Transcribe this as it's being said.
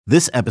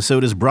This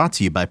episode is brought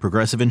to you by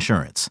Progressive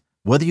Insurance.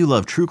 Whether you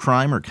love true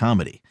crime or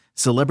comedy,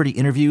 celebrity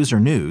interviews or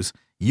news,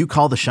 you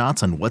call the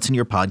shots on what's in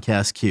your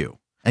podcast queue.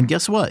 And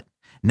guess what?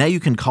 Now you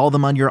can call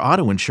them on your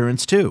auto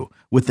insurance too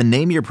with the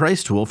Name Your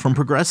Price tool from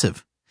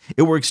Progressive.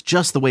 It works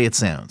just the way it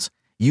sounds.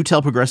 You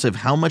tell Progressive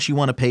how much you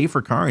want to pay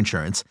for car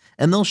insurance,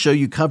 and they'll show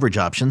you coverage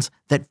options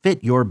that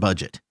fit your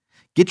budget.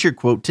 Get your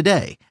quote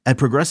today at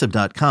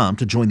Progressive.com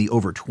to join the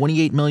over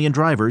 28 million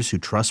drivers who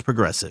trust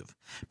Progressive.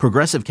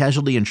 Progressive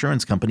Casualty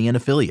Insurance Company and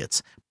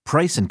Affiliates.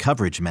 Price and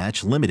coverage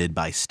match limited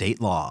by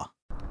state law.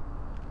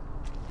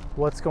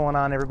 What's going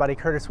on, everybody?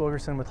 Curtis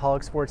Wilkerson with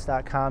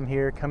HogSports.com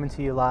here, coming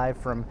to you live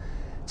from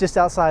just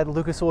outside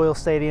Lucas Oil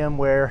Stadium,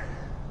 where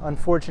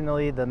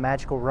unfortunately the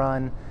magical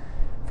run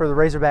for the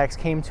Razorbacks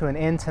came to an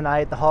end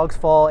tonight. The Hogs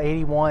fall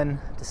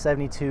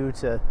 81-72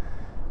 to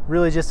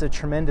really just a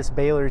tremendous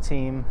Baylor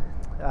team.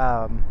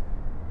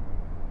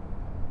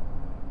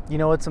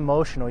 It's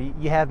emotional.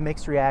 You have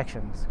mixed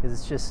reactions because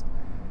it's just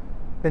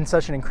been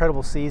such an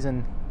incredible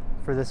season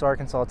for this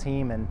Arkansas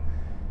team, and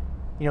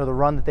the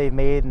run that they've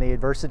made and the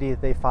adversity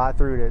that they fought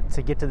through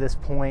to get to this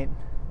point.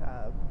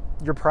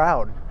 You're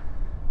proud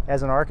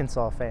as an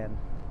Arkansas fan.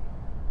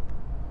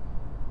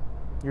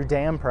 You're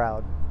damn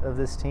proud of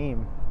this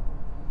team.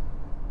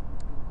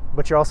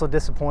 But you're also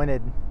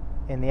disappointed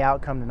in the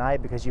outcome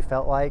tonight because you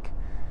felt like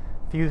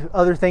a few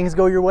other things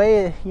go your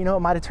way, it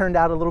might have turned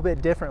out a little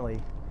bit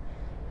differently.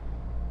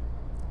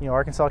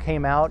 Arkansas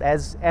came out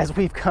as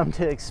we've come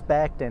to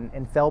expect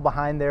and fell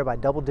behind there by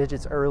double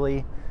digits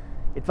early.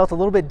 It felt a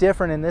little bit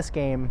different in this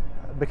game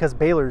because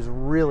Baylor's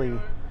really,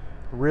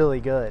 really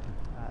good.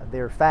 They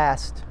were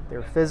fast, they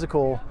were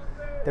physical,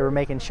 they were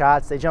making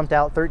shots. They jumped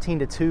out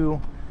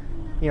 13-2,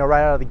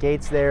 right out of the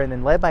gates there, and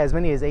then led by as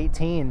many as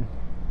 18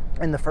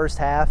 in the first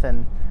half.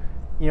 And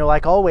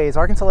like always,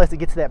 Arkansas has to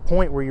get to that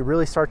point where you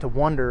really start to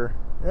wonder,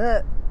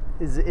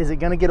 is it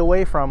going to get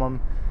away from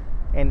them?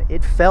 And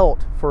it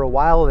felt for a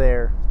while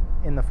there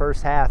in the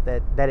first half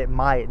that it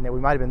might, and that we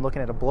might have been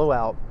looking at a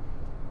blowout.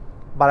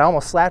 But I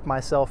almost slapped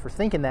myself for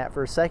thinking that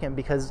for a second,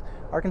 because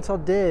Arkansas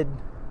did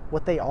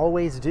what they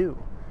always do.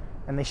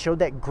 And they showed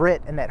that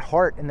grit and that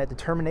heart and that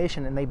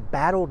determination, and they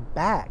battled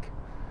back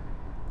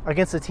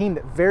against a team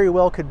that very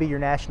well could be your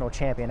national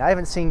champion. I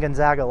haven't seen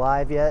Gonzaga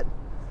live yet,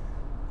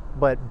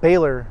 but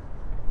Baylor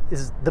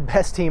is the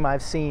best team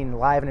I've seen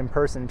live and in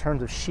person in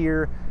terms of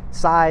sheer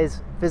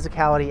size,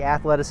 physicality,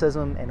 athleticism,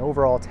 and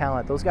overall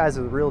talent. Those guys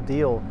are the real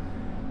deal.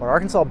 But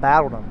Arkansas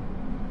battled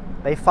them.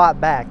 They fought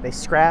back. They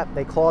scrapped.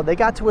 They clawed. They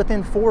got to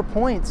within 4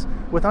 points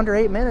with under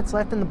 8 minutes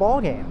left in the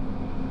ballgame.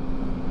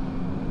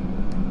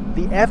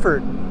 The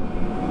effort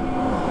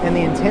and the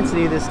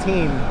intensity of this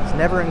team is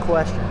never in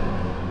question.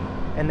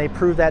 And they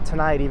proved that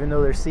tonight, even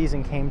though their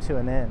season came to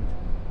an end.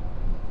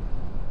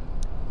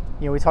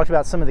 We talked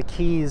about some of the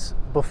keys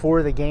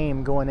before the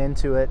game going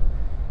into it.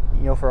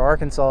 For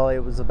Arkansas,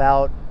 it was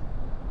about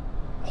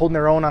holding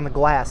their own on the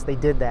glass. They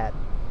did that.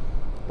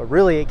 But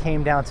really, it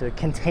came down to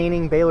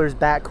containing Baylor's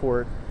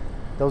backcourt.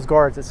 Those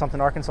guards, it's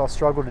something Arkansas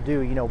struggled to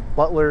do.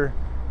 Butler,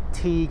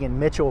 Teague, and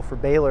Mitchell for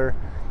Baylor.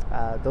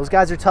 Those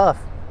guys are tough.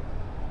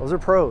 Those are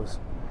pros.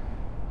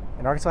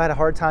 And Arkansas had a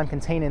hard time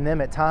containing them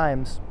at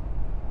times.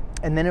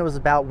 And then it was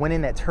about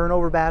winning that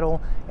turnover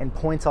battle and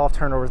points off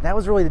turnovers. And that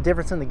was really the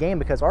difference in the game,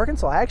 because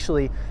Arkansas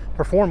actually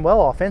performed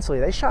well offensively.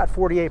 They shot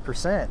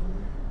 48%.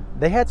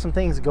 They had some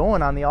things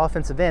going on the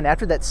offensive end.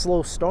 After that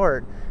slow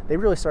start, they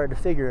really started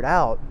to figure it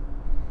out.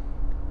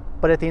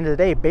 But at the end of the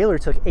day, Baylor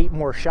took 8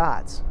 more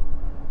shots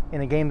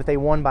in a game that they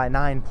won by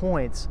 9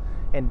 points.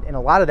 And a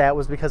lot of that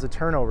was because of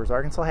turnovers.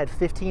 Arkansas had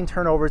 15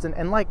 turnovers.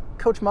 And like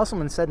Coach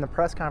Musselman said in the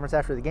press conference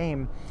after the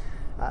game,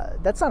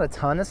 that's not a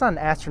ton. That's not an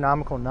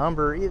astronomical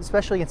number,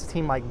 especially against a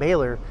team like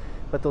Baylor.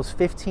 But those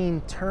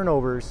 15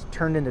 turnovers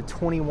turned into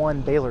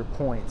 21 Baylor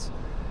points.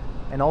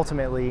 And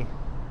ultimately,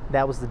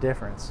 that was the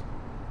difference.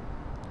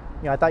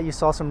 I thought you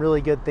saw some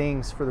really good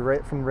things from the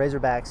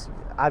Razorbacks.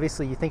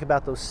 Obviously, you think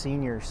about those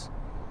seniors.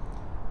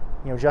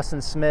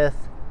 Justin Smith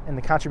and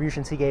the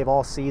contributions he gave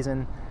all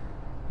season.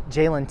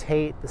 Jalen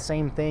Tate, the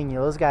same thing.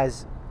 Those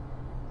guys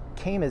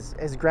came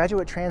as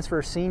graduate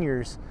transfer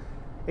seniors,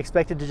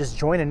 expected to just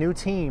join a new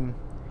team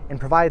and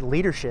provide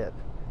leadership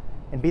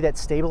and be that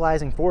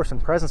stabilizing force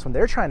and presence when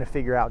they're trying to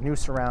figure out new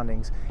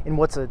surroundings in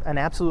what's an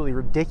absolutely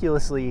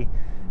ridiculously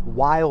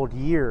wild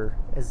year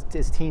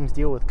as teams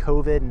deal with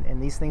COVID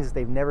and these things that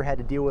they've never had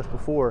to deal with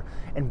before.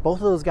 And both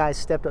of those guys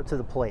stepped up to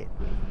the plate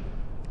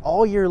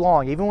all year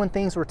long, even when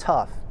things were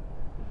tough.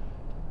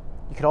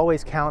 You could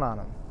always count on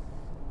them.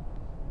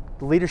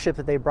 The leadership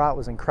that they brought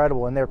was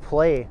incredible, and their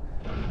play,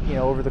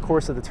 over the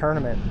course of the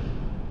tournament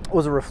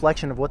was a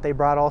reflection of what they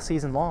brought all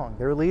season long.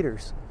 They're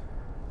leaders.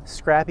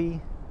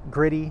 Scrappy,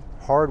 gritty,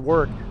 hard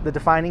work, the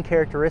defining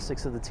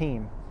characteristics of the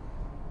team.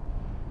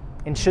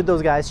 And should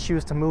those guys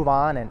choose to move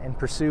on and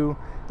pursue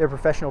their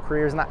professional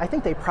careers, and I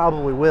think they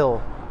probably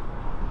will,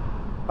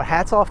 but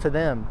hats off to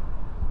them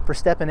for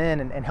stepping in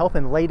and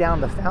helping lay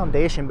down the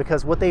foundation,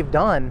 because what they've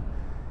done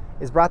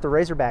is brought the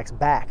Razorbacks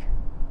back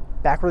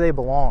where they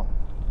belong.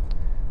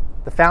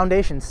 The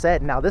foundation's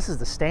set. Now this is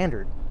the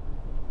standard.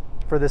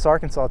 for this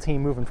Arkansas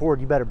team moving forward,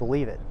 you better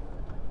believe it.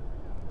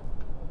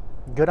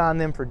 Good on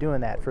them for doing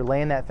that, for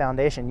laying that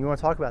foundation. You want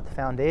to talk about the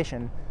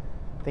foundation,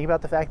 think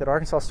about the fact that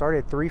Arkansas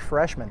started 3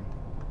 freshmen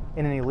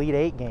in an Elite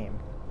 8 game.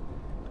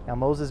 Now,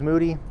 Moses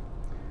Moody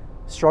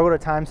struggled at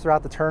times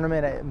throughout the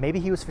tournament. Maybe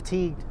he was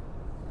fatigued.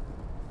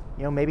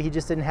 Maybe he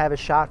just didn't have his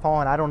shot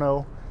falling. I don't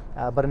know.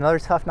 But another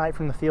tough night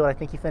from the field. I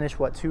think he finished,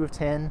 2 of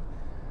 10.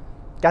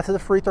 Got to the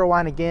free throw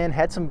line again.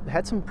 Had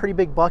some pretty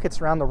big buckets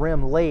around the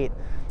rim late,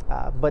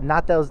 but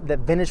not that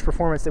vintage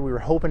performance that we were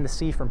hoping to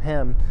see from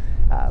him.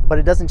 But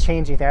it doesn't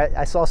change anything.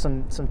 I saw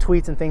some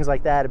tweets and things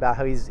like that about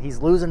how he's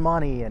losing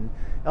money and,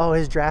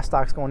 his draft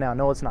stock's going down.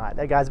 No, it's not.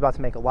 That guy's about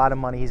to make a lot of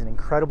money. He's an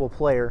incredible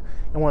player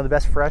and one of the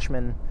best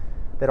freshmen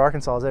that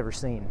Arkansas has ever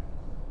seen.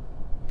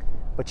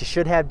 But you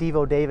should have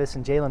Devo Davis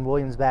and Jalen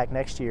Williams back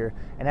next year,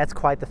 and that's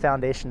quite the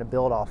foundation to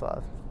build off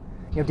of.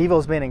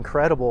 Devo's been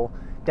incredible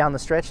down the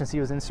stretch since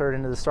he was inserted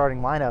into the starting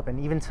lineup, and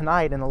even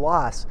tonight in the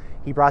loss,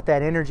 he brought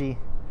that energy.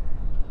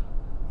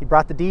 He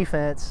brought the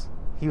defense.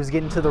 He was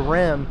getting to the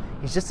rim.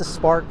 He's just a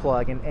spark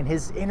plug, and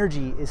his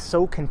energy is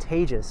so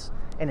contagious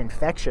and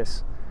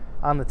infectious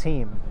on the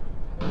team.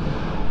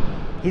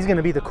 He's going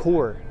to be the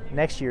core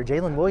next year.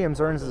 Jalen Williams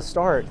earns the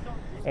start,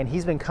 and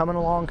he's been coming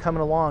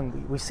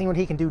along. We've seen what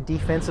he can do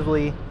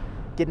defensively,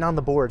 getting on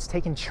the boards,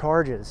 taking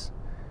charges.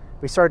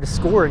 We started to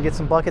score and get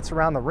some buckets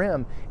around the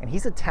rim, and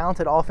he's a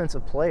talented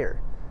offensive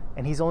player,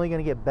 and he's only going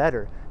to get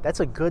better. That's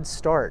a good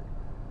start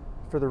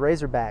for the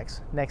Razorbacks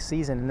next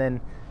season. And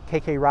then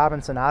KK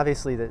Robinson,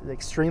 obviously the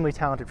extremely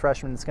talented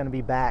freshman that's going to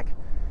be back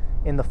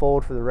in the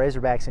fold for the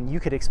Razorbacks, and you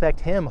could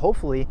expect him,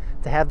 hopefully,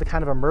 to have the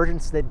kind of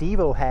emergence that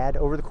Devo had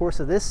over the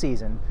course of this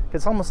season.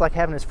 It's almost like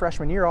having his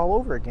freshman year all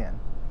over again.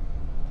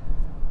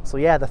 So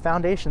yeah, the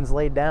foundation's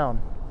laid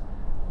down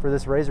for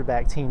this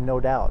Razorback team,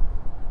 no doubt.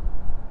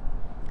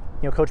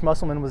 Coach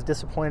Musselman was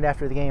disappointed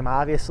after the game,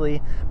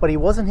 obviously, but he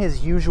wasn't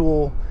his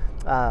usual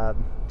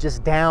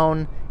just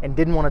down and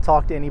didn't want to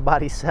talk to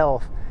anybody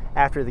self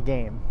after the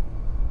game.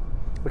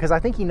 Because I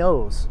think he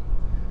knows.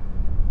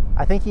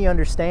 I think he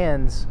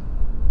understands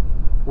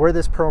where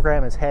this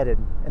program is headed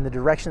and the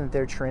direction that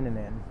they're trending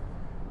in.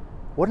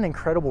 What an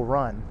incredible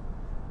run.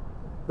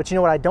 But you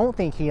know what I don't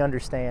think he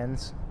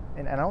understands,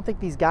 and I don't think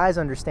these guys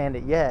understand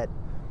it yet,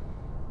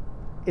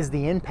 is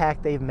the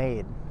impact they've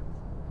made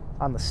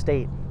on the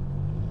state.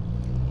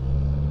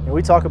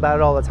 We talk about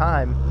it all the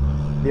time.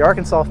 The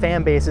Arkansas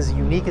fan base is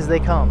unique as they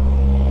come.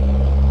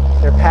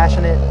 They're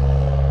passionate,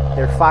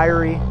 they're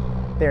fiery,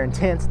 they're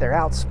intense, they're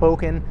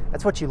outspoken.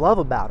 That's what you love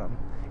about them.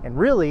 And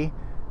really,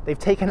 they've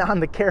taken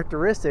on the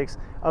characteristics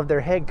of their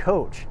head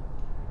coach.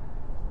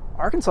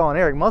 Arkansas and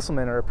Eric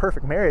Musselman are a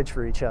perfect marriage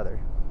for each other.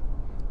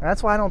 And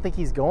that's why I don't think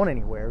he's going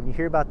anywhere. When you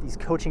hear about these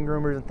coaching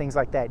rumors and things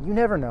like that, you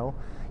never know.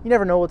 You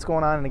never know what's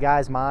going on in the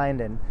guy's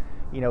mind and,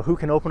 who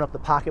can open up the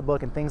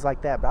pocketbook and things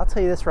like that. But I'll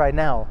tell you this right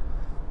now.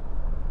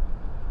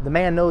 The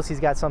man knows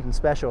he's got something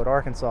special at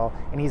Arkansas,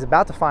 and he's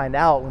about to find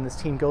out when this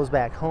team goes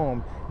back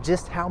home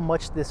just how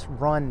much this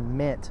run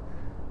meant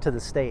to the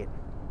state,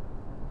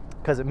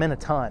 because it meant a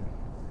ton.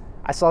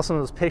 I saw some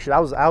of those pictures.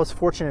 I was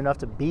fortunate enough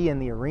to be in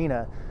the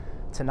arena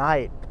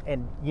tonight,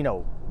 and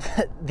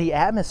the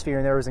atmosphere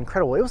in there was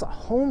incredible. It was a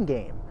home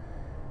game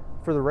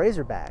for the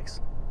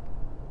Razorbacks.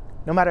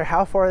 No matter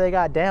how far they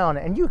got down,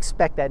 and you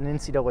expect that in an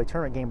NCAA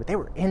tournament game, but they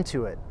were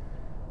into it.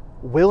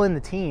 Willing the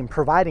team,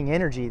 providing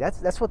energy.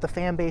 That's what the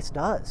fan base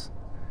does.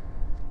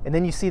 And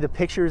then you see the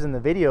pictures and the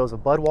videos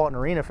of Bud Walton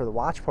Arena for the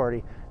watch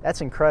party.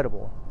 That's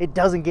incredible. It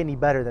doesn't get any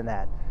better than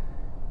that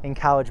in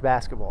college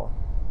basketball.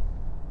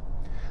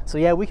 So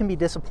yeah, we can be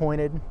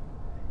disappointed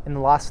in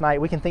the loss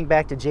tonight. We can think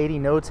back to JD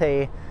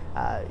Notae.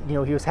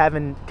 He was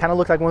having, kind of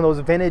looked like one of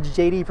those vintage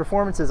JD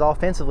performances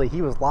offensively.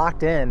 He was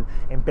locked in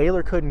and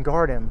Baylor couldn't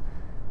guard him.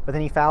 But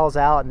then he fouls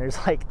out and there's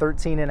like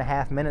 13 and a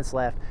half minutes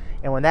left.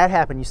 And when that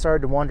happened, you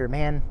started to wonder,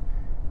 man,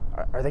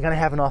 are they going to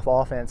have enough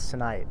offense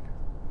tonight?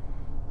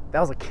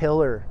 That was a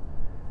killer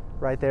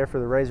right there for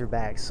the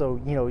Razorbacks.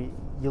 So, you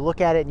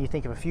look at it and you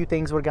think if a few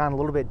things would have gone a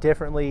little bit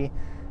differently,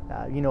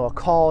 a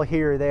call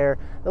here or there.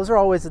 Those are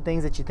always the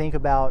things that you think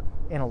about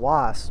in a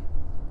loss.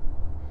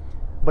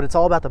 But it's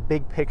all about the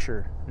big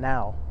picture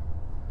now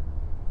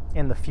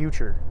and the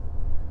future.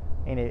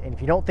 And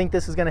if you don't think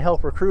this is going to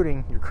help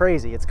recruiting, you're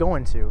crazy. It's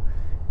going to.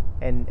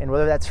 And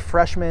whether that's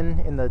freshmen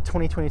in the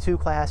 2022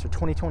 class or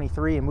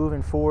 2023 and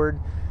moving forward,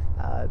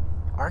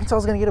 Arkansas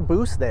is going to get a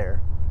boost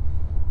there.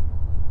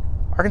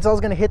 Arkansas is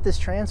going to hit this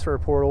transfer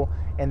portal,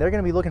 and they're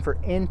going to be looking for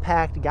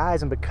impact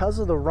guys. And because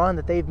of the run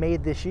that they've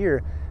made this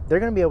year, they're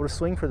going to be able to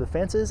swing for the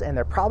fences, and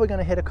they're probably going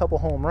to hit a couple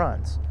home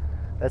runs.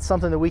 That's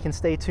something that we can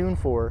stay tuned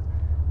for,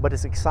 but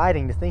it's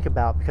exciting to think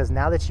about because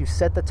now that you've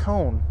set the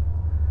tone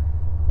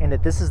and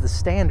that this is the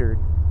standard,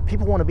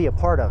 people want to be a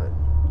part of it.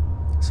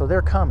 So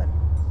they're coming.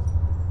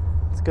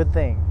 It's a good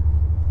thing.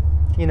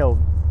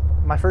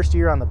 My first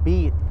year on the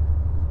beat,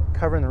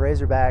 covering the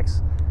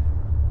Razorbacks,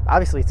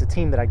 obviously it's a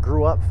team that I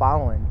grew up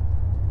following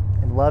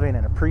and loving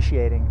and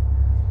appreciating.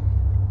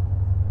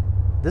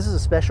 This is a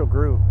special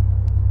group.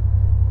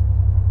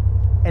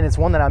 And it's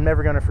one that I'm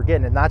never going to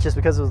forget. And not just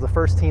because it was the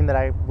first team that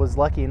I was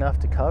lucky enough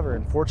to cover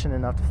and fortunate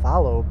enough to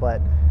follow,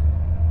 but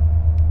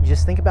you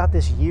just think about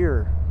this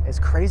year, as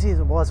crazy as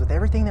it was, with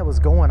everything that was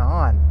going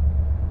on,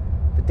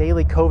 the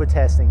daily COVID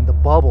testing, the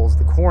bubbles,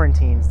 the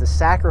quarantines, the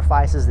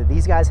sacrifices that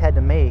these guys had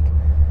to make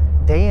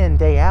day in,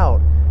 day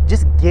out,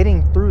 just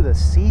getting through the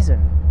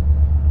season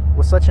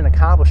was such an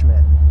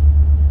accomplishment.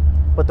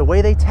 But the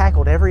way they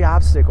tackled every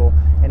obstacle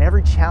and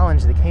every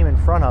challenge that came in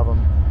front of them,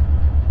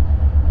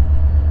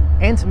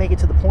 and to make it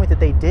to the point that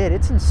they did,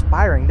 it's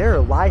inspiring. There are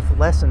life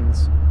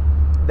lessons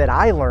that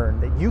I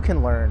learned, that you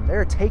can learn.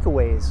 There are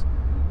takeaways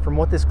from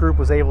what this group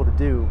was able to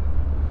do.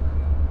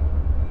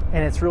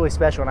 And it's really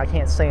special, and I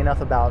can't say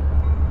enough about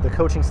the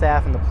coaching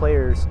staff and the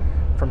players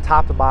from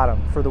top to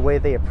bottom for the way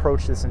they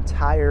approach this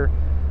entire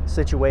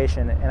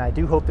situation. And I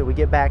do hope that we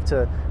get back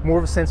to more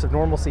of a sense of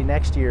normalcy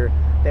next year.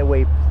 That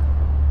way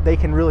they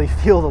can really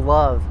feel the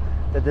love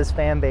that this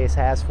fan base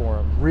has for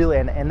them. Really,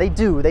 and they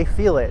do, they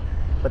feel it,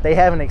 but they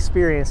haven't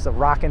experienced a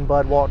rockin'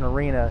 Bud Walton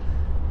Arena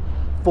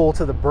full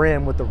to the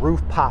brim with the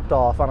roof popped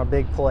off on a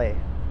big play.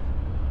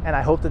 And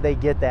I hope that they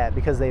get that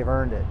because they've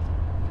earned it.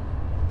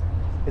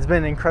 It's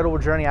been an incredible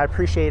journey. I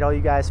appreciate all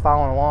you guys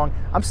following along.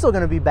 I'm still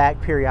going to be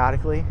back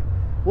periodically.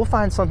 We'll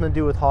find something to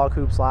do with Hog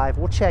Hoops Live.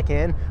 We'll check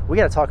in. We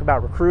got to talk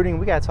about recruiting.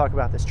 We got to talk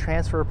about this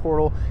transfer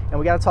portal. And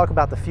we got to talk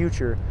about the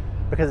future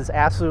because it's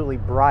absolutely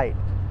bright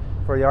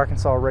for the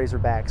Arkansas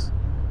Razorbacks.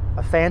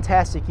 A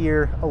fantastic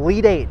year.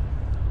 Elite Eight.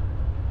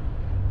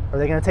 Are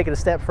they going to take it a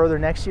step further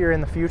next year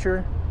in the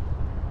future?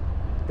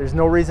 There's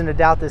no reason to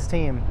doubt this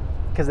team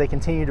because they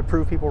continue to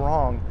prove people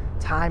wrong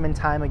time and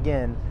time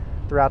again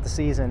throughout the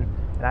season.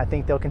 And I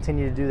think they'll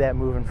continue to do that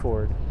moving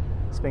forward.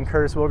 It's been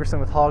Curtis Wilkerson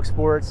with Hog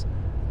Sports.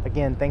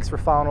 Again, thanks for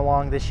following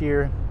along this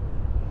year.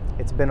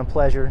 It's been a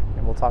pleasure,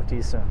 and we'll talk to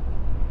you soon.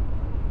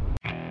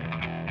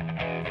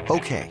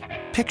 Okay,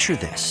 picture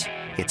this.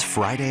 It's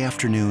Friday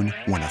afternoon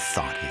when a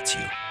thought hits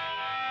you.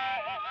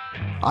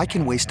 I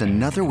can waste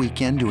another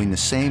weekend doing the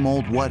same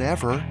old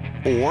whatever,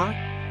 or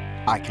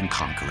I can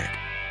conquer it.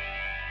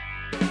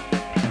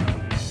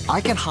 I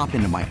can hop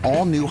into my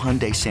all-new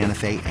Hyundai Santa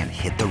Fe and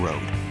hit the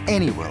road.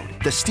 Any road.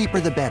 The steeper,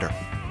 the better.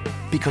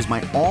 Because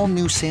my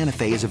all-new Santa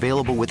Fe is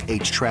available with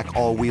H-Track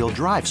all-wheel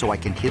drive, so I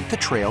can hit the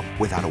trail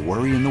without a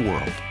worry in the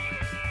world.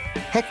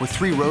 Heck, with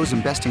 3 rows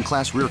and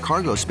best-in-class rear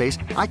cargo space,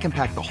 I can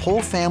pack the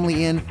whole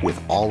family in with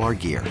all our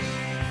gear.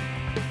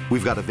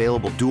 We've got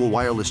available dual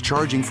wireless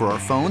charging for our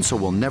phones, so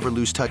we'll never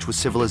lose touch with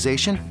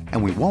civilization,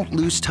 and we won't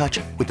lose touch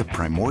with the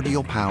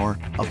primordial power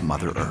of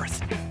Mother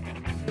Earth.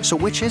 So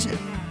which is it?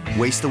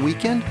 Waste the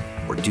weekend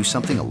or do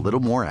something a little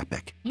more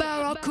epic?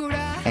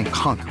 And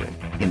conquer it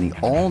in the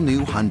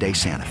all-new Hyundai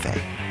Santa Fe.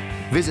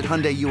 Visit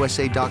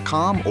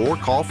HyundaiUSA.com or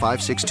call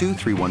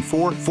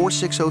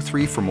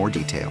 562-314-4603 for more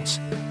details.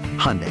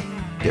 Hyundai,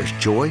 there's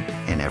joy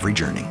in every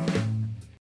journey.